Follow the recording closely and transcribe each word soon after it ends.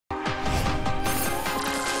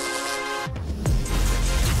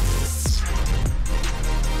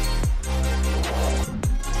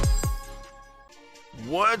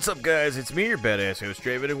What's up, guys? It's me, your badass host,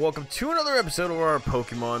 Draven, and welcome to another episode of our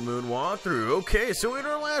Pokemon Moon walkthrough. Okay, so in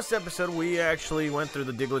our last episode, we actually went through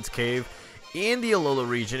the Diglett's Cave in the Alola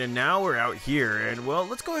region, and now we're out here. And, well,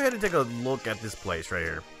 let's go ahead and take a look at this place right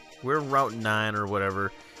here. We're Route 9 or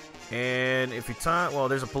whatever. And if you talk, well,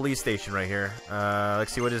 there's a police station right here.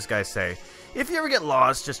 Let's see what does this guy say. If you ever get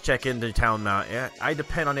lost, just check into Town Mount. Yeah, I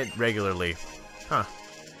depend on it regularly. Huh.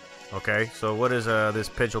 Okay, so what does this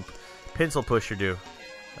pencil pusher do?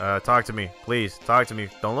 Talk to me, please. Talk to me.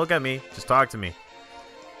 Don't look at me. Just talk to me.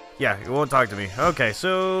 Yeah, it won't talk to me. Okay,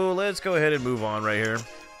 so let's go ahead and move on right here.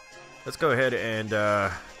 Let's go ahead and,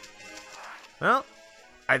 well,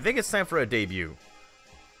 I think it's time for a debut.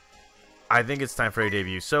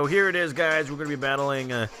 So here it is, guys. We're going to be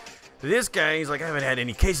battling this guy. He's like, I haven't had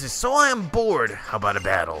any cases, so I am bored. How about a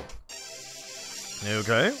battle?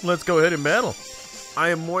 Okay, let's go ahead and battle. I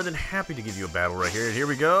am more than happy to give you a battle right here. Here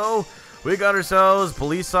we go. We got ourselves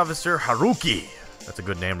Police Officer Haruki. That's a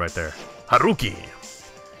good name right there. Haruki.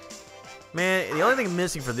 Man, the only thing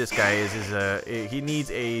missing for this guy is he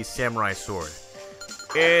needs a samurai sword.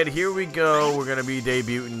 And here we go. We're going to be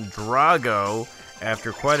debuting Drago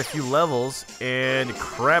after quite a few levels. And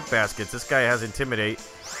crap baskets. This guy has Intimidate.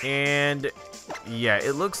 And yeah,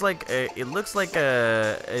 it looks like an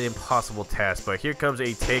impossible task. But here comes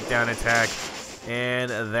a takedown attack.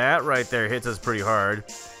 And that right there hits us pretty hard.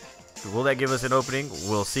 Will that give us an opening?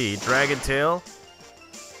 We'll see. Dragon Tail.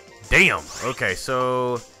 Damn. Okay,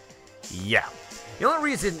 so yeah. The only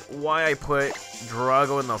reason why I put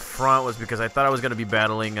Drago in the front was because I thought I was going to be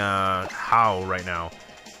battling How right now.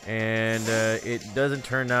 And it doesn't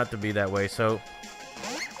turn out to be that way. So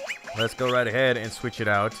let's go right ahead and switch it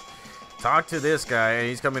out. Talk to this guy, and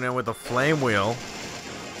he's coming in with a Flame Wheel.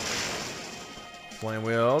 Flame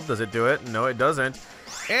Wheel. Does it do it? No, it doesn't.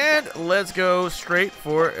 And let's go straight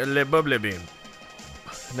for Le Bubble Beam.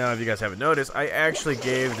 Now, if you guys haven't noticed, I actually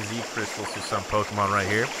gave the Z Crystals to some Pokemon right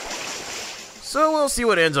here. So we'll see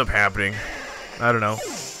what ends up happening. I don't know.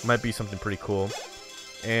 Might be something pretty cool.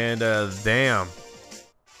 And, damn.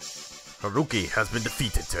 Haruki has been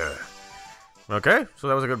defeated. Okay, so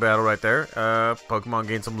that was a good battle right there. Pokemon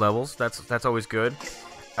gained some levels. That's always good.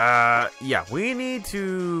 Yeah, we need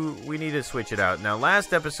to switch it out. Now,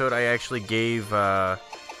 last episode, I actually gave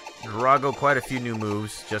Drago quite a few new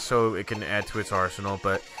moves just so it can add to its arsenal.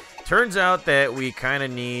 But turns out that we kind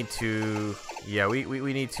of need to, yeah, we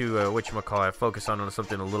need to whatchamacallit, focus on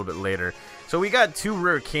something a little bit later. So we got two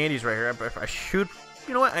rare candies right here. I should,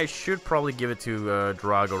 you know what? I should probably give it to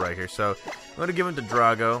Drago right here. So I'm going to give it to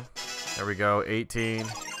Drago. There we go. 18,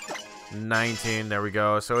 19. There we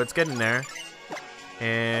go. So it's getting there.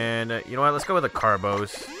 And you know what? Let's go with the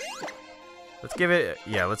Carbos. Let's give it,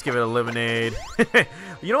 yeah, let's give it a Lemonade.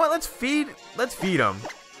 You know what? Let's feed them.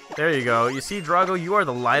 There you go. You see, Drago, you are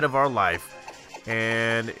the light of our life.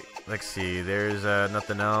 And let's see, there's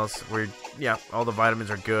nothing else. Yeah, all the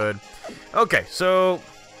vitamins are good. Okay, so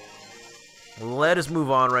let us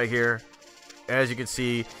move on right here. As you can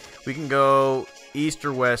see, we can go east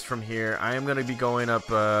or west from here. I am going to be going up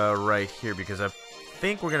right here because I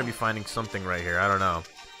think we're going to be finding something right here. I don't know.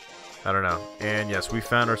 And yes, we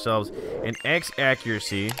found ourselves an X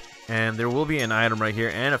accuracy, and there will be an item right here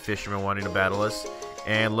and a fisherman wanting to battle us.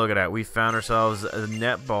 And look at that, we found ourselves a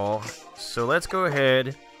net ball. So let's go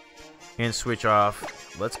ahead and switch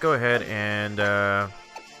off. Let's go ahead and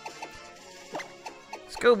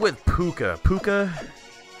let's go with Puka.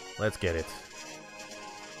 Let's get it.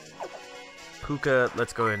 Puka,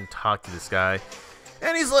 let's go ahead and talk to this guy.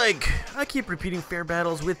 And he's like, I keep repeating fair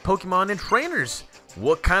battles with Pokemon and trainers.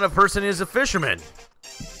 What kind of person is a fisherman?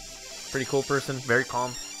 Pretty cool person. Very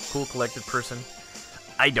calm, cool, collected person.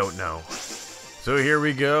 I don't know. So here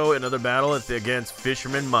we go. Another battle. It's against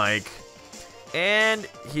Fisherman Mike. And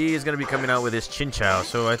he is going to be coming out with his Chinchou.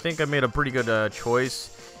 So I think I made a pretty good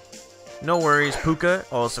choice. No worries. Puka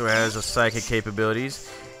also has a psychic capabilities.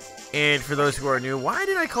 And for those who are new, why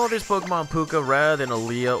did I call this Pokemon Puka rather than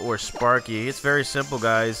Aaliyah or Sparky? It's very simple,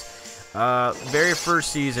 guys. Very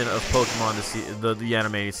first season of Pokemon, the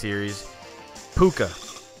animated series, Puka,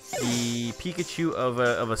 the Pikachu of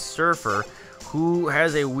a surfer who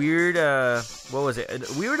has a weird, a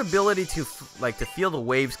weird ability to feel the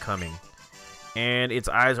waves coming, and its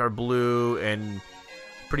eyes are blue and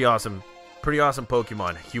pretty awesome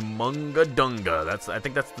Pokemon. Humunga Dunga. I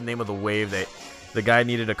think that's the name of the wave that the guy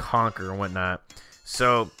needed to conquer and whatnot.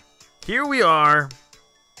 So here we are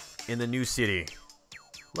in the new city.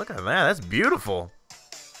 Look at that. That's beautiful.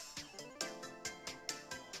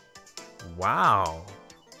 Wow.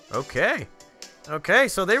 Okay.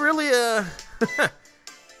 So they really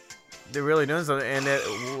they're really doing something. And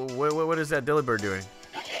what is that Delibird doing?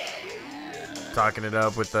 talking it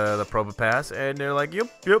up with the Probopass, and they're like, yep,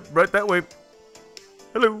 right that way.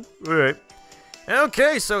 Hello. All right.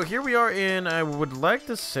 Okay, so here we are in, I would like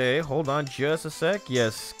to say, hold on just a sec.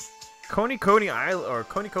 Yes, Coney Island, or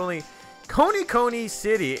Coney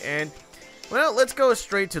City, and well, let's go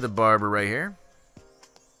straight to the barber right here.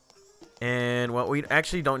 And well, we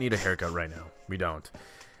actually don't need a haircut right now. We don't.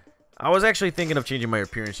 I was actually thinking of changing my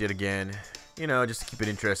appearance yet again, you know, just to keep it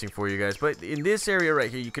interesting for you guys. But in this area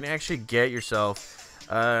right here, you can actually get yourself,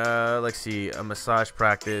 let's see, a massage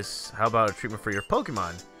practice. How about a treatment for your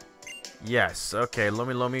Pokemon? Yes. Okay,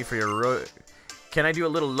 Lomi for your Can I do a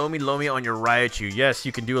little Lomi on your Raichu? Yes,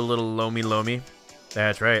 you can do a little Lomi.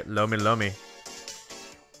 That's right, Lomi.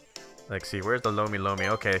 Let's see, where's the Lomi?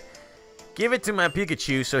 Okay. Give it to my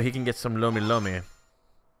Pikachu so he can get some Lomi.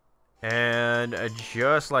 And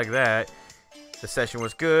just like that, the session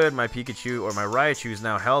was good. My Pikachu, or my Raichu, is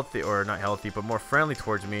now healthy, or not healthy, but more friendly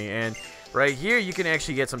towards me. And right here, you can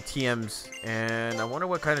actually get some TMs. And I wonder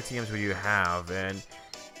what kind of TMs would you have. And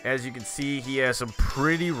as you can see, he has some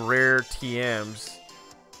pretty rare TMs.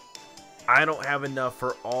 I don't have enough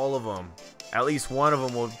for all of them. At least one of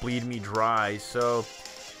them will bleed me dry. So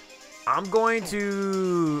I'm going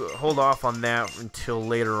to hold off on that until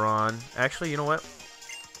later on. Actually, you know what?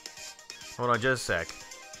 Hold on just a sec.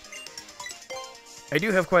 I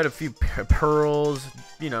do have quite a few pearls,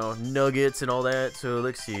 you know, nuggets and all that. So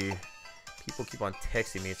let's see. People keep on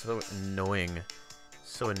texting me. It's so annoying.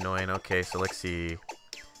 So annoying. Okay, so let's see.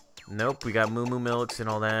 Nope, we got Moo Milks and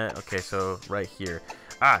all that. Okay, so right here.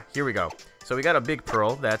 Ah, here we go. So we got a big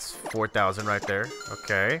pearl. That's 4,000 right there.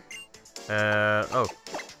 Okay. Oh.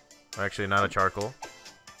 Actually, not a charcoal.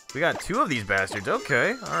 We got 2 of these bastards.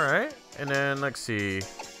 Okay, alright. And then, let's see.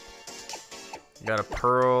 We got a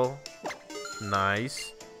pearl.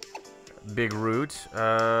 Nice. Big root.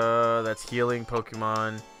 That's healing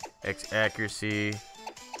Pokemon. X accuracy.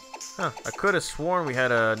 Huh, I could have sworn we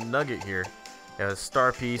had a nugget here. Got a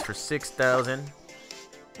star piece for 6,000.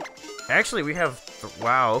 Actually, we have...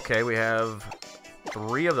 wow, okay, we have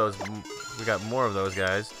 3 of those. We got more of those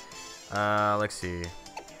guys. Let's see.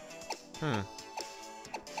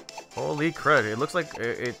 Holy crud, it looks like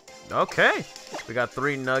it... okay, we got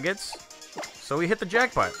 3 nuggets. So we hit the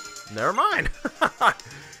jackpot. Never mind.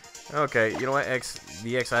 Okay, you know what?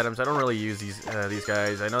 The X items, I don't really use these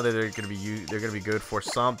guys. I know that they're gonna be good for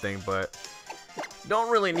something, but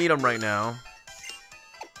don't really need them right now.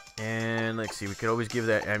 And let's see, we could always give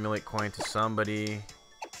that amulet coin to somebody.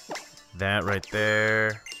 That right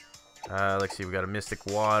there. Let's see, we got a mystic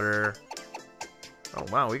water. Oh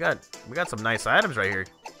wow, we got some nice items right here.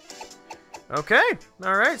 Okay,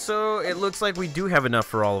 all right. So it looks like we do have enough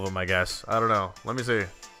for all of them, I guess. I don't know. Let me see.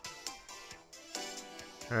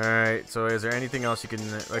 All right. So is there anything else you can?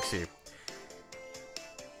 Let's see.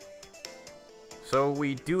 So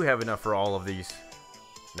we do have enough for all of these.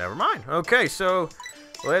 Never mind. Okay, so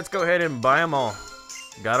let's go ahead and buy them all.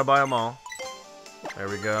 Gotta buy them all. There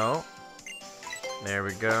we go. There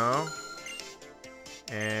we go.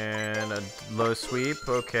 And a low sweep.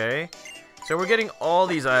 Okay. So we're getting all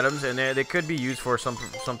these items, and they could be used for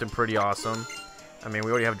something pretty awesome. I mean,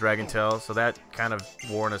 we already have Dragon Tail, so that kind of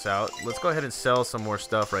worn us out. Let's go ahead and sell some more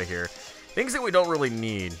stuff right here. Things that we don't really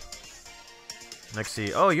need. Let's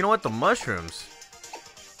see. Oh, you know what? The mushrooms.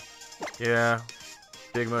 Yeah.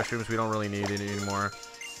 Big mushrooms, we don't really need it anymore.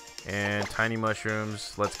 And tiny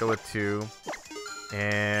mushrooms, let's go with 2.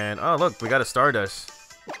 And, oh look, we got a Stardust.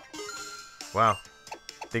 Wow.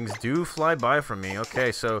 Things do fly by from me.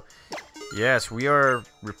 Okay, so, yes, we are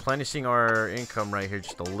replenishing our income right here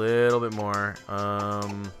just a little bit more.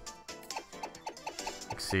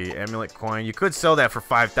 Let's see, amulet coin. You could sell that for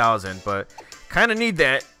 5,000, but kind of need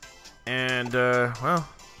that. And, well,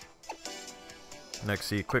 let's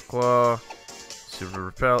see, Quick Claw. Super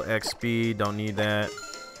Repel, XP, don't need that.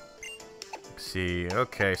 Let's see,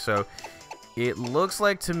 okay, so it looks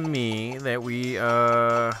like to me that we,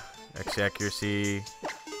 X accuracy,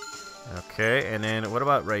 okay, and then what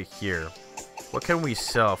about right here? What can we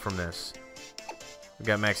sell from this? We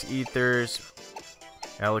got max ethers,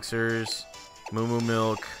 elixirs, Moo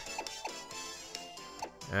Milk,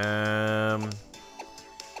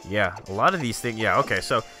 yeah, a lot of these things, yeah, okay,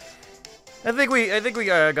 so I think we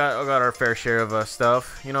got our fair share of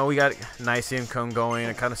stuff. You know, we got nice income going.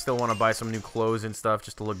 I kind of still want to buy some new clothes and stuff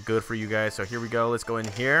just to look good for you guys. So here we go. Let's go in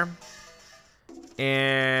here.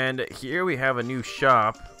 And here we have a new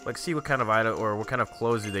shop. Let's see what kind of item or what kind of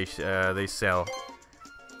clothes do they sell.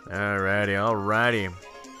 Alrighty.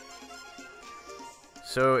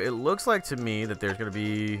 So it looks like to me that there's gonna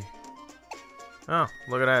be, oh,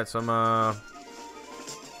 look at that, some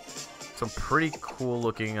pretty cool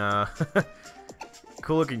looking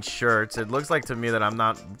cool looking shirts. It looks like to me that I'm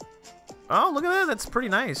not... Oh, look at that. That's pretty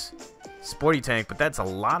nice. Sporty tank, but that's a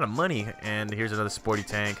lot of money. And here's another sporty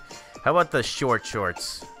tank. How about the short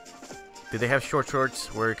shorts? Do they have short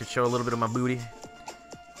shorts where it could show a little bit of my booty?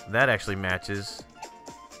 That actually matches.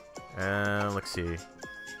 Let's see.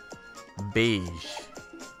 Beige.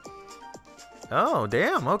 Oh,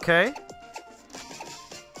 damn. Okay.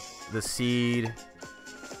 The seed.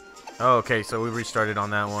 Oh, okay, so we restarted on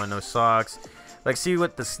that one. No socks. Like, see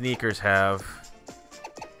what the sneakers have.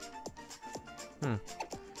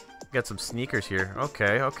 Got some sneakers here.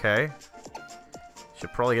 Okay, okay.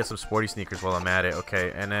 Should probably get some sporty sneakers while I'm at it.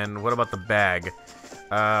 Okay, and then what about the bag?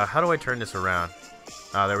 How do I turn this around?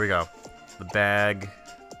 Ah, there we go. The bag.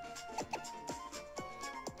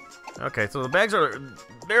 Okay, so the bags are...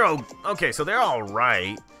 They're all... Okay, so they're all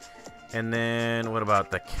right. And then what about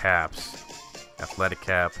the caps? Athletic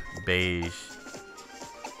cap. Beige.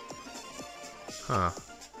 Huh.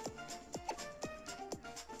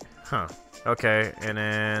 Huh. Okay, and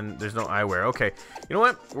then there's no eyewear. Okay, you know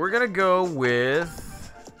what? We're gonna go with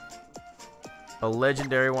a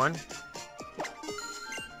legendary one.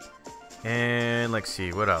 And let's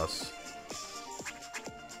see, what else?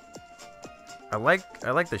 I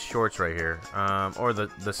like the shorts right here, or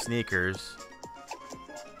the sneakers.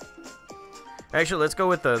 Actually, let's go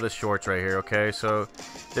with the shorts right here. Okay, so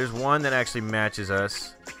there's one that actually matches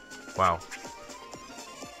us. Wow.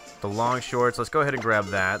 The long shorts. Let's go ahead and grab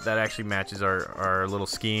that. That actually matches our little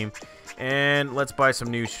scheme. And let's buy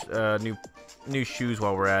some new shoes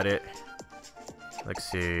while we're at it. Let's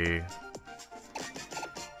see.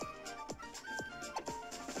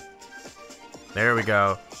 There we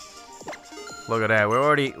go. Look at that. We're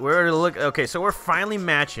already okay, so we're finally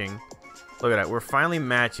matching. Look at that. We're finally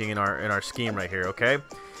matching in our scheme right here, okay?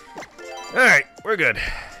 All right, we're good.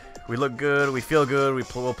 We look good. We feel good.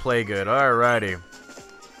 We'll play good. Alrighty.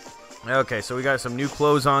 Okay, so we got some new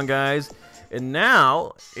clothes on, guys. And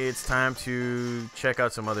now it's time to check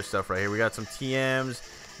out some other stuff right here. We got some TMs.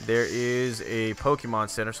 There is a Pokemon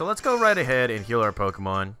Center. So let's go right ahead and heal our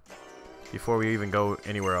Pokemon before we even go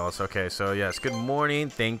anywhere else. Okay, so yes, good morning.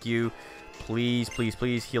 Thank you. Please, please,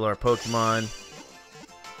 please heal our Pokemon.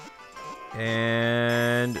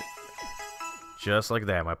 And just like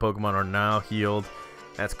that, my Pokemon are now healed.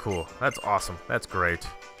 That's cool. That's awesome. That's great.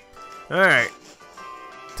 Alright.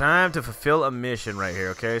 Time to fulfill a mission right here,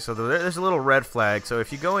 okay? So there's a little red flag. So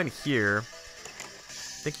if you go in here,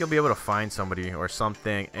 I think you'll be able to find somebody or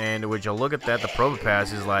something. And would you look at that, the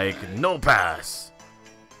Probopass is like, no pass.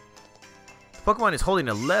 The Pokemon is holding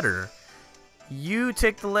a letter. You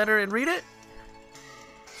take the letter and read it?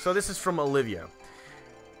 So this is from Olivia.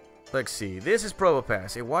 Let's see. This is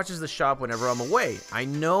Probopass. It watches the shop whenever I'm away. I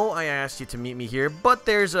know I asked you to meet me here, but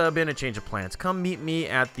there's been a change of plans. Come meet me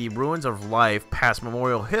at the Ruins of Life past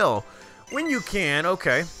Memorial Hill when you can.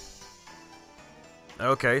 Okay.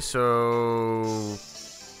 Okay, so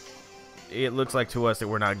it looks like to us that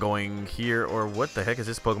we're not going here. Or what the heck is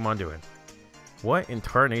this Pokemon doing? What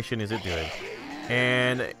incarnation is it doing?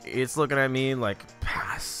 And it's looking at me like,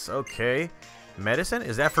 pass. Okay. Medicine?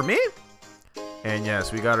 Is that for me? And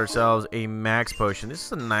yes, we got ourselves a max potion. This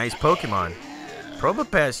is a nice Pokemon.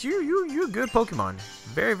 Probopass, you a good Pokemon.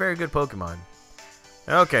 Very, very good Pokemon.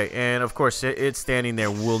 Okay, and of course, it's standing there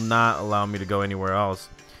will not allow me to go anywhere else.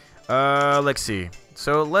 Let's see.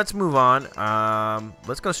 So let's move on.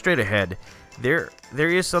 Let's go straight ahead. There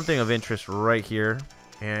is something of interest right here.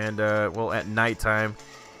 And, well, at nighttime,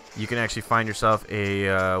 you can actually find yourself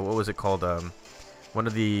a, what was it called? One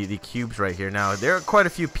of the cubes right here. Now, there are quite a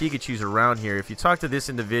few Pikachus around here. If you talk to this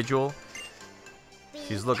individual,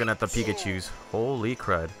 she's looking at the Pikachus. Holy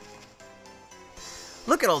crud.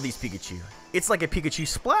 Look at all these Pikachu. It's like a Pikachu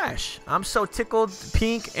splash. I'm so tickled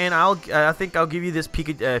pink, and I think I'll give you this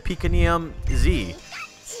Picanium Z.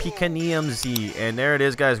 Picanium Z. And there it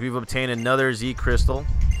is, guys. We've obtained another Z crystal.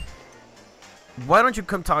 Why don't you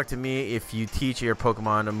come talk to me if you teach your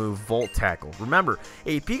Pokemon to move Volt Tackle? Remember,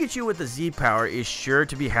 a Pikachu with the Z power is sure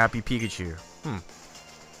to be happy Pikachu.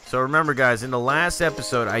 So remember, guys, in the last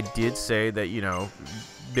episode, I did say that, you know,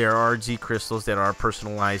 there are Z crystals that are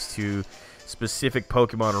personalized to specific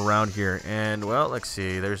Pokemon around here. And, well, let's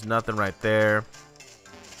see. There's nothing right there.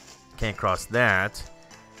 Can't cross that.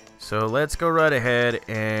 So let's go right ahead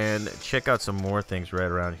and check out some more things right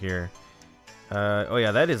around here. Oh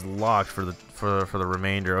yeah, that is locked for the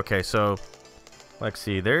remainder. Okay, so let's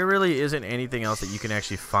see. There really isn't anything else that you can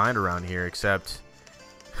actually find around here except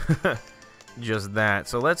just that.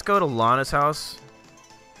 So let's go to Lana's house.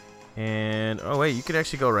 And oh wait, you could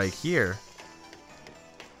actually go right here.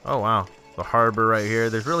 Oh wow, the harbor right here.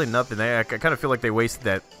 There's really nothing there. I kind of feel like they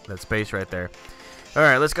wasted that space right there.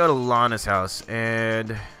 Alright, let's go to Lana's house.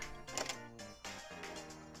 And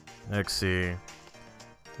let's see.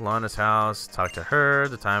 Lana's house. Talk to her.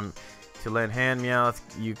 The time to lend hand Meowth.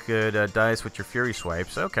 You could dice with your Fury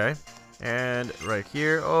Swipes. Okay. And right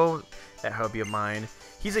here. Oh, that hubby of mine.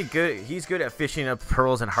 He's good at fishing up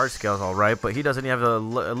pearls and heart scales, all right, but he doesn't have a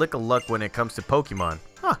lick of luck when it comes to Pokemon.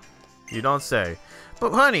 Huh? You don't say.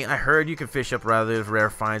 But honey, I heard you can fish up rather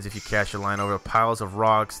rare finds if you cast your line over piles of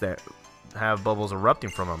rocks that have bubbles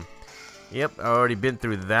erupting from them. Yep, I already been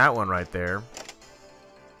through that one right there.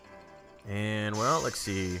 And well, let's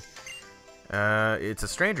see. It's a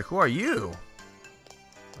stranger. Who are you?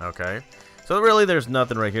 Okay. So really, there's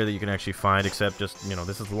nothing right here that you can actually find except just, you know,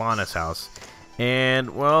 this is Lana's house.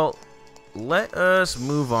 And, well, let us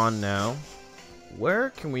move on now. Where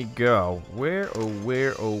can we go? Where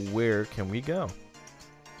can we go?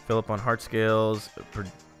 Fill up on heart scales.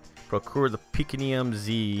 Procure the Picanium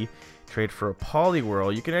Z. Trade for a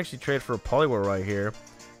Poliwhirl. You can actually trade for a Poliwhirl right here.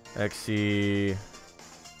 Let's see.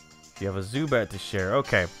 You have a Zubat to share.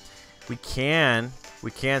 Okay. We can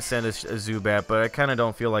send a Zubat, but I kind of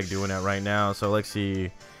don't feel like doing that right now. So let's see.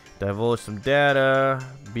 Divulge some data.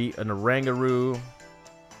 Beat an Oranguru.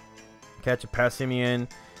 Catch a Passimian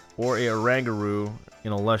or a Oranguru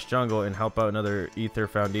in a lush jungle and help out another Ether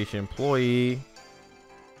Foundation employee.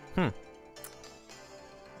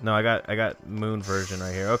 No, I got Moon version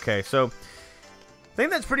right here. Okay, so I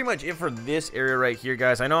think that's pretty much it for this area right here,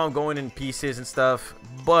 guys. I know I'm going in pieces and stuff,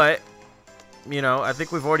 but you know, I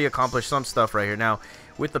think we've already accomplished some stuff right here. Now,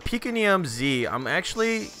 with the Picanium Z, I'm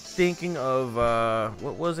actually thinking of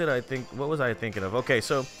what was I thinking of? Okay,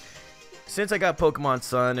 so since I got Pokemon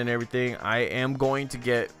Sun and everything, I am going to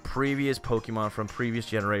get previous Pokemon from previous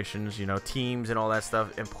generations, you know, teams and all that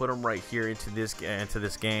stuff, and put them right here into this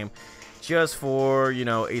game, just for, you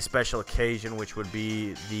know, a special occasion, which would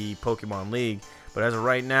be the Pokemon League. But as of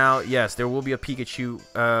right now, yes, there will be a Pikachu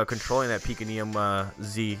controlling that Picanium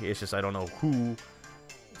Z. It's just I don't know who,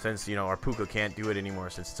 since, you know, our Puka can't do it anymore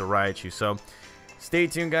since it's a Raichu. So stay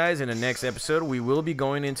tuned, guys. In the next episode, we will be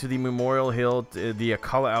going into the Memorial Hill, the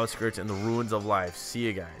Akala outskirts, and the Ruins of Life. See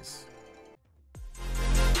you guys.